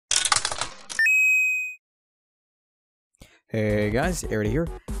Hey guys, Airradda here,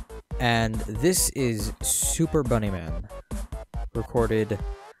 and this is Super Bunnyman, recorded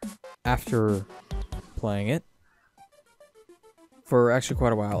after playing it for actually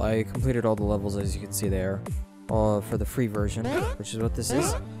quite a while. I completed all the levels, as you can see there, for the free version, which is what this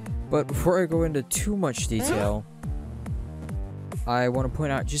is. But before I go into too much detail, I want to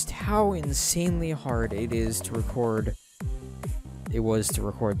point out just how insanely hard it was to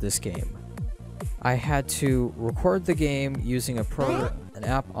record this game. I had to record the game using an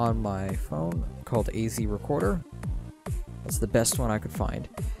app on my phone called AZ Recorder. That's the best one I could find.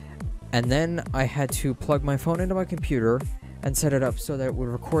 And then I had to plug my phone into my computer and set it up so that it would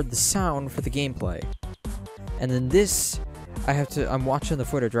record the sound for the gameplay. And then this, I'm watching the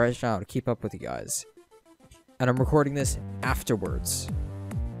footage right now to keep up with you guys. And I'm recording this afterwards.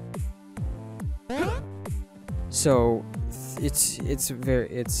 So it's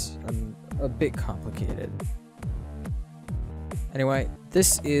a bit complicated. Anyway,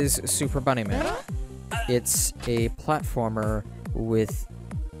 this is Super Bunnyman. It's a platformer with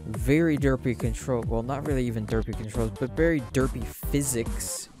very derpy control. Well, not really even derpy controls, but very derpy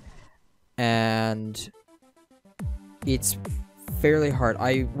physics. And it's fairly hard.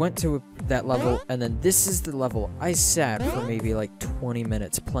 I went to that level, and then this is the level. I sat for maybe like 20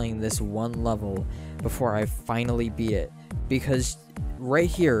 minutes playing this one level before I finally beat it. Because right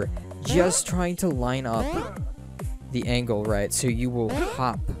here, just trying to line up the angle right so you will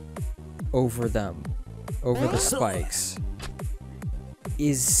hop over them, over the spikes,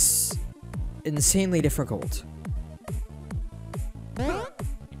 is insanely difficult.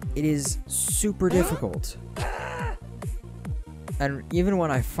 It is super difficult. And even when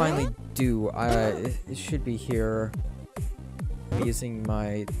I finally do, it should be here. I'm using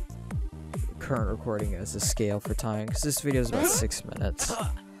my current recording as a scale for time, because this video is about 6 minutes.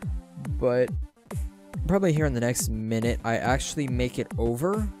 But probably here in the next minute, I actually make it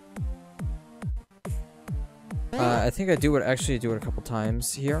over. I think I actually do it a couple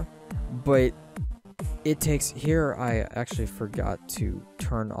times here, but it takes, here I actually forgot to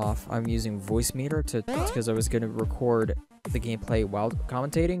turn off, I'm using voice meter because I was going to record the gameplay while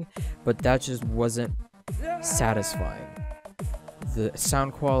commentating, but that just wasn't satisfying. The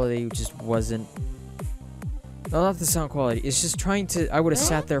sound quality just wasn't, no, not the sound quality, it's just I would have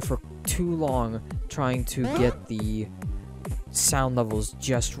sat there for too long trying to get the sound levels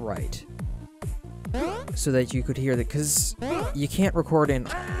just right so that you could hear that, because you can't record in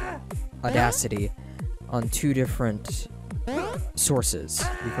Audacity on two different sources.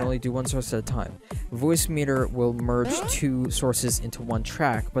 You can only do one source at a time. Voice meter will merge two sources into one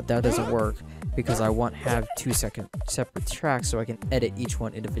track, but that doesn't work because I want to have 2 separate tracks so I can edit each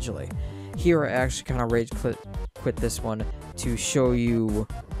one individually. Here I actually kind of rage quit this one to show you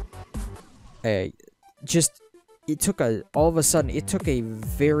all of a sudden it took a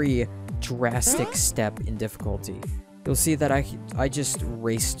very drastic step in difficulty. You'll see that I just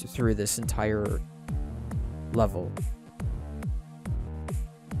raced through this entire level.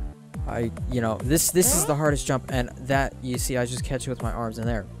 This is the hardest jump, and that, you see, I just catch it with my arms, and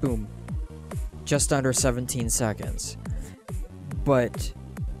there, boom, just under 17 seconds. But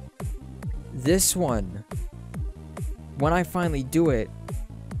this one, when I finally do it,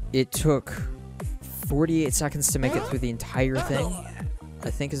 it took 48 seconds to make it through the entire thing, I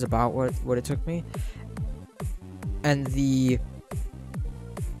think is about what it took me. And the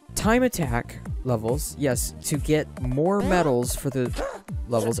time attack levels, yes, to get more medals for the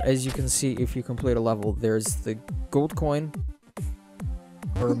levels, as you can see, if you complete a level, there's the gold coin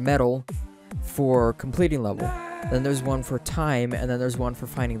or medal for completing level, then there's one for time, and then there's one for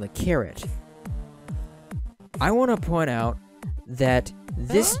finding the carrot. I want to point out that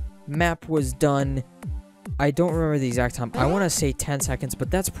this map was done, I don't remember the exact time, I want to say 10 seconds,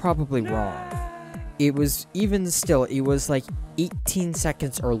 but that's probably wrong. It was, even still, it was like 18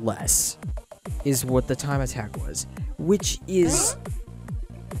 seconds or less is what the time attack was, which is,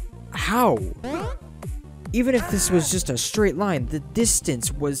 how? Even if this was just a straight line, the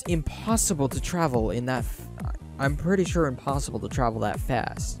distance was impossible to travel in that, I'm pretty sure impossible to travel that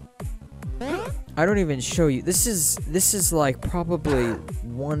fast. I don't even show you, this is like probably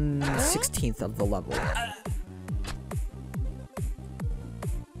 1/16 of the level.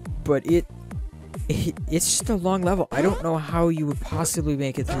 But it's just a long level. I don't know how you would possibly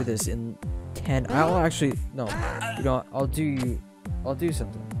make it through this in 10. I'll do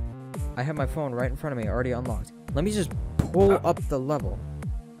something. I have my phone right in front of me, already unlocked. Let me just pull up the level.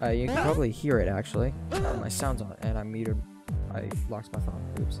 You can probably hear it, actually. My sound's on, and I'm muted. I locked my phone.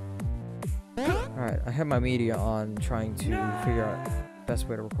 Oops. Alright, I have my media on, trying to figure out the best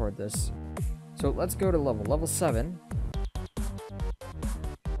way to record this. So let's go to level 7.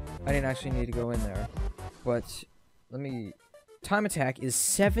 I didn't actually need to go in there. But, let me... Time attack is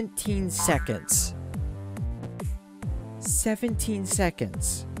 17 seconds. 17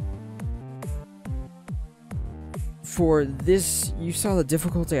 seconds. For this, you saw the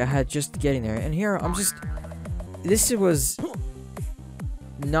difficulty I had just getting there. And here, I'm just... This was...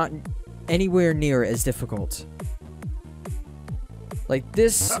 not anywhere near as difficult. Like,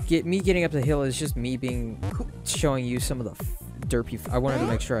 this, me getting up the hill is just me showing you some of the derpy... I wanted to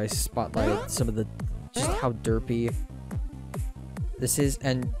make sure I spotlighted some of the... just how derpy this is.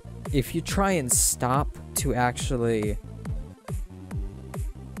 And if you try and stop to actually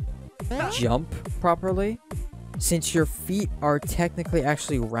jump properly, since your feet are technically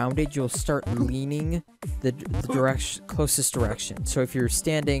actually rounded, you'll start leaning the direction, closest direction. So if you're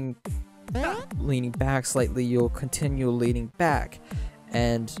standing leaning back slightly, you'll continue leaning back,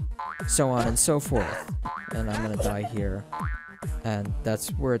 and so on and so forth. And I'm gonna die here, and that's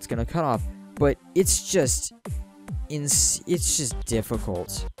where it's gonna cut off. But it's just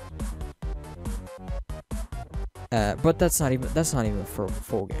difficult. But that's not even for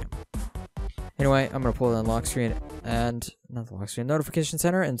full game. Anyway, I'm gonna pull the unlock screen and not the lock screen, notification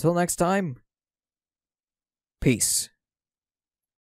center. Until next time, peace.